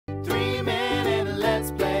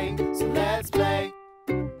Let's Play.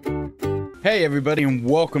 Hey everybody, and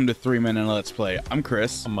welcome to 3 Men and Let's Play. I'm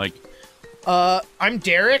Chris. I'm Mike. I'm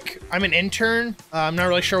Derek. I'm an intern. I'm not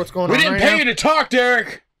really sure what's going on We didn't right pay now. you to talk,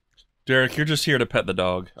 Derek! Derek, you're just here to pet the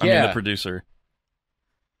dog. I mean, the producer.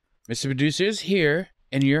 Mr. Producer is here,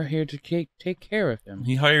 and you're here to take care of him.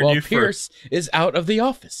 He hired While you for... Pierce is out of the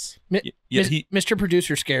office. Yeah, Mr.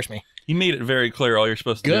 Producer scares me. he made it very clear all you're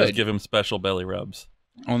supposed to do is give him special belly rubs.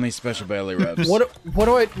 Only special belly rubs. What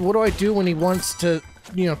do I do when he wants to,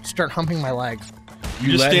 start humping my leg?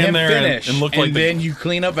 You just let stand him there finish, and look and like then you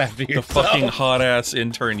clean up after the yourself. fucking hot-ass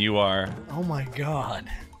intern you are. Oh my god.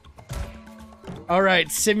 All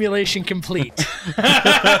right, simulation complete.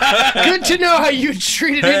 Good to know how you'd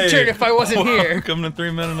treat an intern if I wasn't here. Welcome to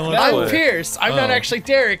 3 Men and Let's I'm Play. Pierce. I'm not actually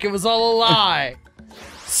Derek. It was all a lie.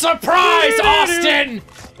 Surprise, Austin!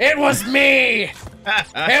 It was me!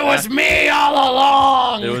 It was me all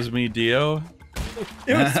along! It was me, Dio.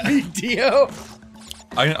 It was me, Dio.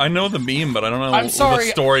 I know the meme, but I don't know I'm sorry.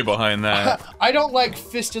 the story behind that. I don't like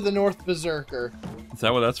Fist of the North Berserker. Is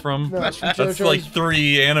that what that's from? No, it's from That's JoJo's. like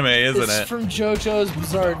 3 anime, isn't It's it? from JoJo's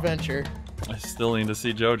Bizarre Adventure. I still need to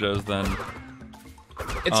see JoJo's then.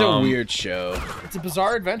 It's a weird show. It's a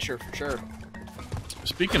bizarre adventure for sure.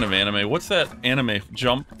 Speaking of anime, what's that anime?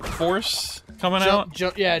 Jump Force coming out?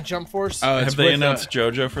 Jump Force. Oh, it's Have they with, announced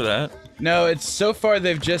JoJo for that? No, it's so far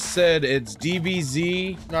they've just said it's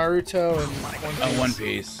DBZ, Naruto and One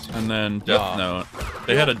Piece. And then Death Note.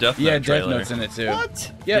 They had a Death Note Yeah, Death trailer. Note's in it too.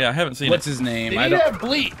 What? Yep. Yeah, I haven't seen What's it. his name? They I need to don't. have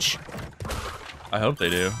Bleach. I hope they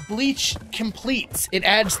do. Bleach completes. It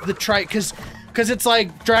adds the because it's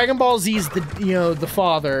like Dragon Ball Z's the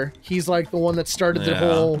father. He's like the one that started the Yeah,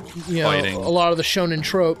 whole fighting. a lot of the shonen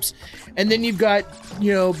tropes. And then you've got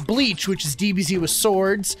Bleach, which is DBZ with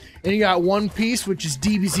swords, and you got One Piece, which is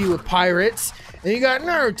DBZ with pirates, and you got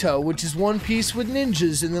Naruto, which is One Piece with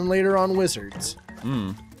ninjas, and then later on wizards.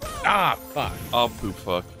 Ah, fuck. Oh, poop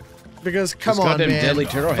fuck. Because come Those on, goddamn man, deadly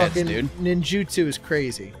turtle heads, fucking dude. ninjutsu is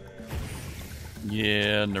crazy.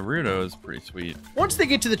 Yeah, Naruto is pretty sweet. Once they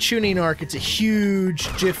get to the Chunin arc, it's a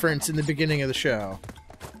huge difference in the beginning of the show.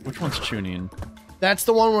 Which one's Chunin? That's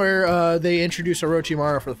the one where they introduce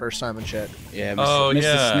Orochimaru for the first time and shit. Yeah, Oh, Mr.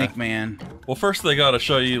 yeah. Snake Man. Well, first they gotta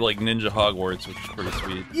show you, like, Ninja Hogwarts, which is pretty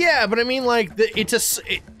sweet. Yeah, but I mean, like,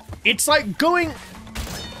 it's like going...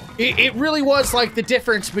 It really was like the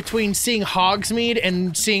difference between seeing Hogsmeade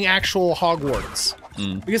and seeing actual Hogwarts.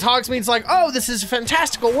 Because Hogsmeade's like, oh, this is a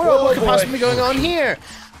fantastical world, what could possibly be going on here?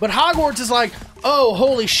 But Hogwarts is like, oh,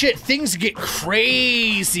 holy shit, things get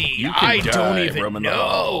crazy. I don't even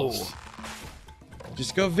know.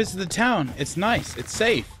 Just go visit the town. It's nice. It's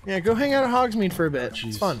safe. Yeah, go hang out at Hogsmeade for a bit.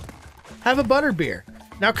 It's fun. Have a butterbeer.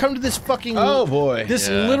 Now come to this fucking... Oh, boy. This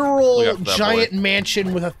Yeah. literal Look out for that giant boy.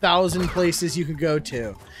 mansion with 1,000 places you could go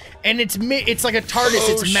to. And it's like a TARDIS.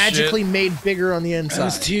 Oh, It's magically made bigger on the That inside.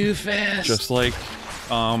 was too fast. Just like,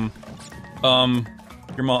 your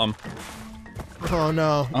mom. Oh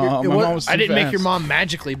no! Oh, my mom was I too didn't make fast. your mom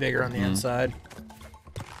magically bigger on the inside.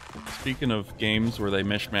 Speaking of games where they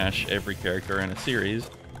mishmash every character in a series,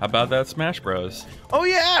 how about that Smash Bros? Oh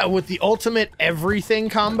yeah, with the ultimate everything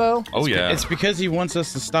combo. Oh yeah. It's because he wants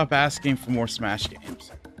us to stop asking for more Smash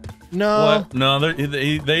games. No. What? No,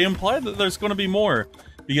 they implied that there's going to be more.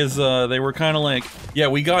 Because they were kind of like, yeah,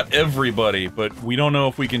 we got everybody, but we don't know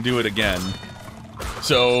if we can do it again.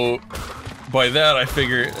 So, by that, I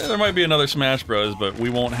figure there might be another Smash Bros, but we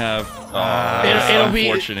won't have... It'll be-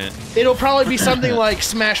 unfortunate. It'll probably be something like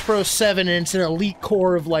Smash Bros. 7, and it's an elite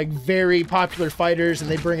core of like very popular fighters, and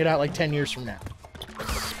they bring it out like 10 years from now.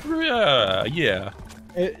 Yeah.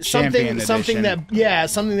 Champion Something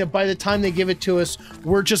that by the time they give it to us,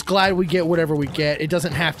 we're just glad we get whatever we get. It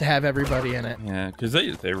doesn't have to have everybody in it. Yeah, because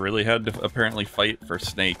they really had to apparently fight for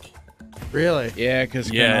Snake. Really? Yeah,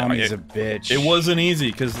 because Yeah, Konami's a bitch. It wasn't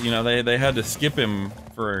easy, because, they had to skip him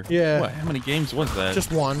for... Yeah. What, how many games was that?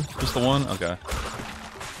 Just one. Just the one? Okay.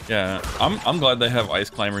 Yeah, I'm glad they have Ice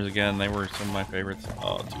Climbers again. They were some of my favorites.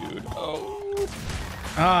 Oh, dude. Oh.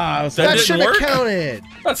 Ah, That That didn't should have work? counted.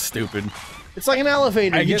 That's stupid. It's like an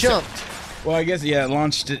elevator. I You guess jumped. Well, I guess, yeah, it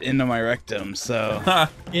launched it into my rectum, so...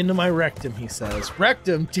 Into my rectum, he says.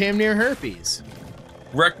 Rectum, damn near herpes.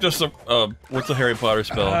 Rectus, what's the Harry Potter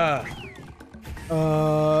spell?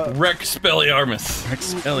 Rexpelliarmus.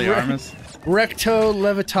 Expelliarmus. Recto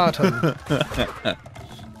levitatum.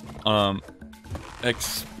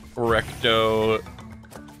 Ex recto,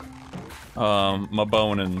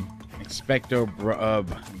 Mabonin. Expecto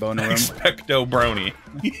Bonerum. Expecto Brony.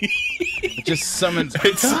 It just summons.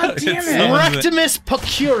 It's- God it's damn it! summons- Rectimus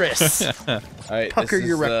Pucurus. Alright, Pucker this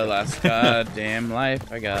your is the rectum. last goddamn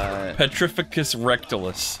life I got. Petrificus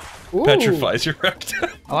rectalis. Ooh. Petrifies your rectum.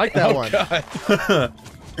 I like that one. God.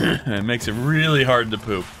 It makes it really hard to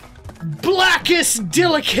poop. Blackus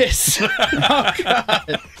Dilicus.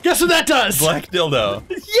 Guess what that does? Black dildo.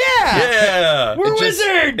 Yeah. Yeah. We're It just-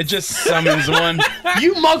 wizards. It just summons one.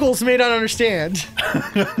 You muggles may not understand.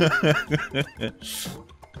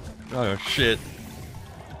 Oh shit.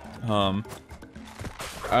 Alright.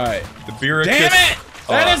 The Biricus. Damn it!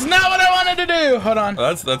 That is not what I wanted to do! Hold on.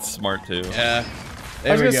 Oh, that's smart too. Yeah. I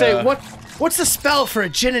There was we gonna say, what's the spell for a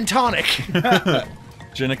gin and tonic?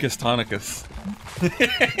 Genicus tonicus.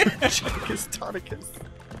 Genicus tonicus.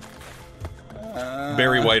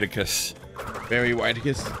 Barry Whiteicus. Very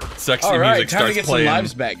Whiteicus. Sexy All right, music time to starts get some playing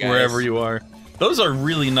lives back, guys. wherever you are. Those are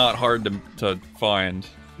really not hard to find.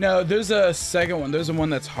 No, there's a second one. There's a one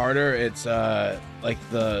that's harder. It's like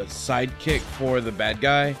the sidekick for the bad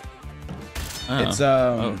guy. Oh. It's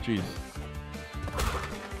Oh jeez.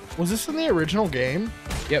 Was this in the original game?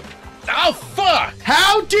 Yep. Oh fuck!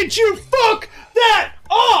 How did you fuck that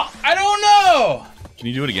up? I don't know. Can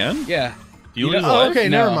you do it again? Yeah. Do you You lose know- life? Okay,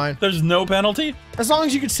 No. never mind. There's no penalty? As long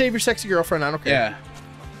as you could save your sexy girlfriend, I don't care. Yeah.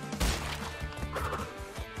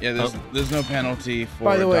 Yeah. There's no penalty for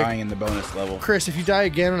By the way- dying in the bonus level. Chris, if you die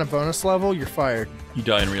again on a bonus level, you're fired. You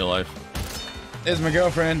die in real life. There's my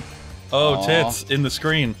girlfriend. Oh, Aw. tits in the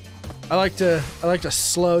screen. I like to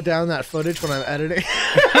slow down that footage when I'm editing.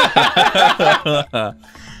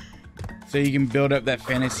 So you can build up that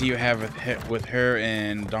fantasy you have with her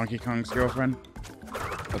and Donkey Kong's girlfriend.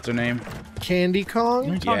 What's her name? Candy What are you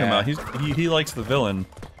Kong? talking Yeah. about? He likes the villain.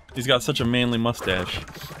 He's got such a manly mustache.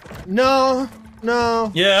 No.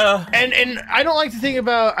 Yeah. And I don't like to think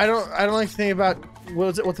about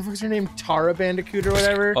what the fuck's her name? Tara Bandicoot or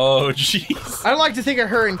whatever. Oh jeez. I don't like to think of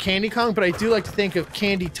her in Candy Kong, but I do like to think of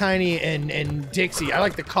Candy, Tiny, and Dixie. I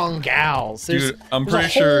like the Kong gals. Dude, I'm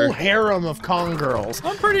there's pretty a whole sure. harem of Kong girls.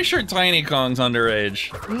 I'm pretty sure Tiny Kong's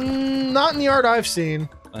underage. Not in the art I've seen.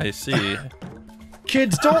 I see.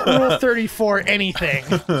 Kids, don't rule 34 anything.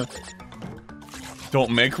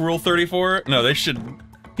 Don't make Rule 34. No, they should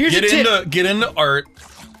Here's a tip. get into art,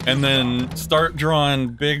 and then start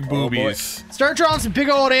drawing big boobies. Start drawing some big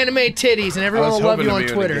old anime titties, and everyone I was will love hoping you to on be able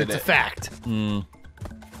to Twitter. get It's a it. fact. Hmm.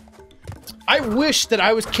 I wish that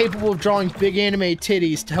I was capable of drawing big anime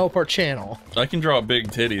titties to help our channel. I can draw big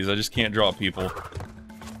titties. I just can't draw people.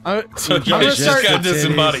 I'm So you gonna just start. got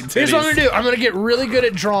disembodied titties. Here's what I'm gonna do. I'm gonna get really good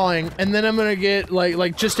at drawing, and then I'm gonna get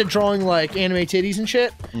like just at drawing like anime titties and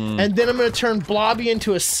shit. And then I'm gonna turn Blobby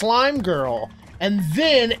into a slime girl, and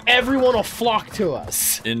then everyone will flock to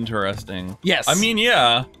us. Interesting. Yes. I mean,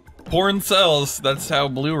 yeah. Porn sells. That's how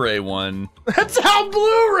Blu-ray won. That's how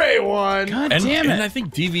Blu-ray won. God And, damn it! and I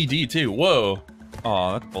think DVD too. Whoa.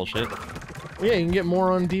 Aw, that's bullshit. Yeah, you can get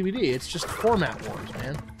more on DVD. It's just format wars,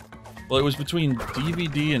 man. Well, it was between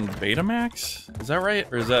DVD and Betamax? Is that right?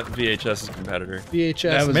 Or is that VHS's competitor? VHS.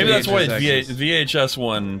 That was Maybe that's why VHS VHS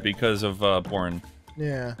won because of porn,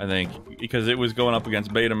 Yeah. I think. Because it was going up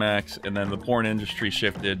against Betamax, and then the porn industry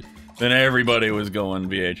shifted. Then everybody was going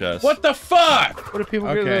VHS. What the fuck? What did people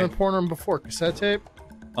get Okay. on the porn room before? Cassette tape?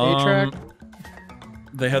 8-track?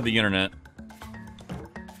 They had the internet.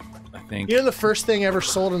 I think. You know the first thing ever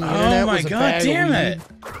sold on the Oh internet my was a god bag damn of weed? it!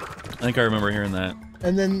 I think I remember hearing that.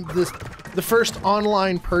 And then the first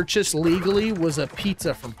online purchase legally was a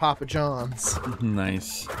pizza from Papa John's.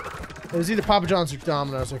 Nice. It was either Papa John's or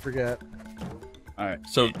Domino's, I forget. Alright.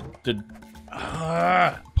 So, did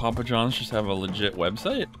Papa John's just have a legit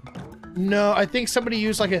website? No, I think somebody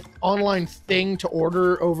used like an online thing to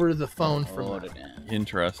order over the phone from Hold them. it down.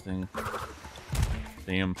 Interesting.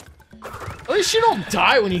 Damn. At least you don't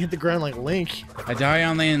die when you hit the ground like Link. I die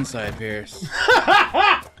on the inside, Pierce.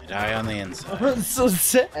 I die on the inside. That's so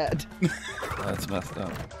sad. That's messed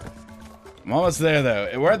up. I'm almost there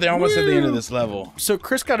though. We're almost at the end of this level. So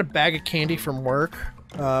Chris got a bag of candy from work,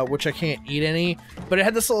 which I can't eat any, but it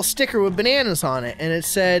had this little sticker with bananas on it, and it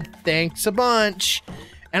said, "Thanks a bunch."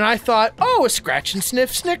 And I thought, oh, a scratch and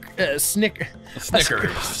sniff Snickers.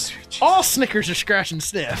 All Snickers are scratch and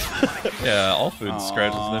sniff. Yeah, all food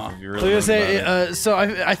scratch and sniff if you I really was think gonna about it. say, so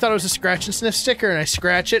I thought it was a scratch and sniff sticker, and I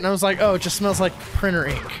scratch it, and I was like, oh, it just smells like printer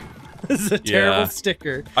ink. This is a terrible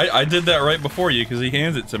sticker. I did that right before you because he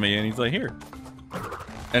hands it to me and he's like, here.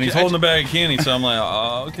 And he's holding the bag of candy, so I'm like,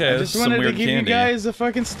 oh, okay, I this just is some wanted to weird give candy. you guys a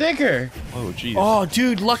fucking sticker. Oh, jeez. Oh,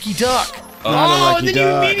 dude, Lucky Duck. Not a Oh, Lucky and then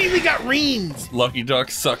Duck. you immediately got Reams. Lucky Duck,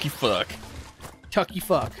 sucky fuck. Tucky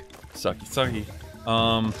fuck. Sucky, sucky.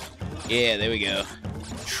 Yeah, there we go.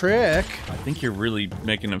 Trick. I think you're really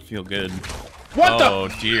making him feel good. What the? Oh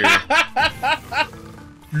dear.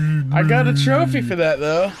 I got a trophy for that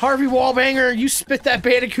though. Harvey Wallbanger, you spit that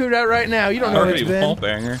Bandicoot out right now. You don't know what Harvey it's been.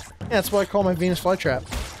 Wallbanger. Yeah, that's what I call my Venus flytrap.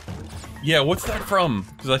 Yeah, what's that from?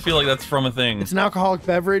 Because I feel like that's from a thing. It's an alcoholic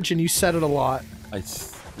beverage, and you said it a lot.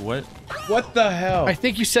 What? What the hell? I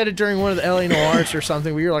think you said it during one of the LA Noirs or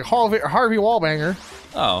something, where you're like, Harvey Wallbanger.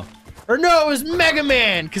 Oh. Or no, it was Mega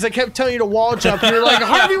Man, because I kept telling you to wall jump, and you're like,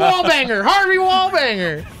 Harvey Wallbanger, Harvey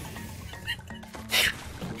Wallbanger.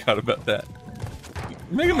 Forgot about that.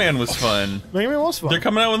 Mega Man was fun. Mega Man was fun. They're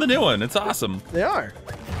coming out with a new one. It's awesome. They are.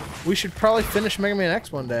 We should probably finish Mega Man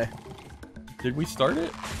X one day. Did we start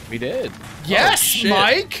it? We did. Yes,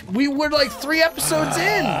 Mike! We were like 3 episodes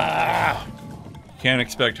in! Can't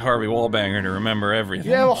expect Harvey Wallbanger to remember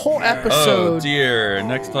everything. You have a whole episode. Oh dear.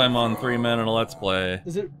 Next time on 3 Men and a Let's Play.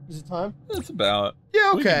 Is it time? That's about.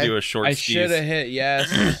 Yeah, We can okay. do a short I skis. should have hit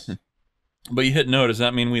yes. But you hit no, does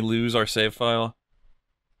that mean we lose our save file?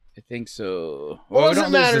 I think so. Well, we it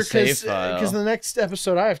doesn't don't lose matter, the save file. because the next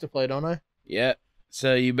episode I have to play, don't I? Yeah.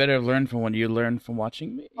 So you better learn from what you learned from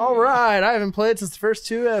watching me. Alright, I haven't played since the first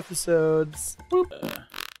 2 episodes.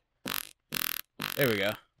 There we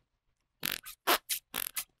go.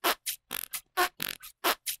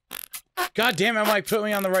 God damn it, Mike, put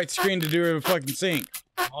me on the right screen to do a fucking sync.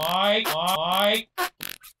 Alright,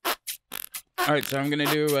 so I'm gonna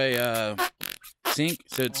do a sync.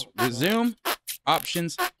 So it's resume,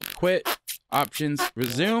 options, quit, options,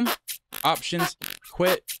 resume, options,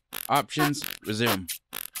 quit, options, resume.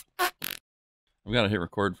 I've got to hit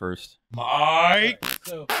record first. Mike!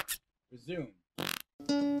 So, resume.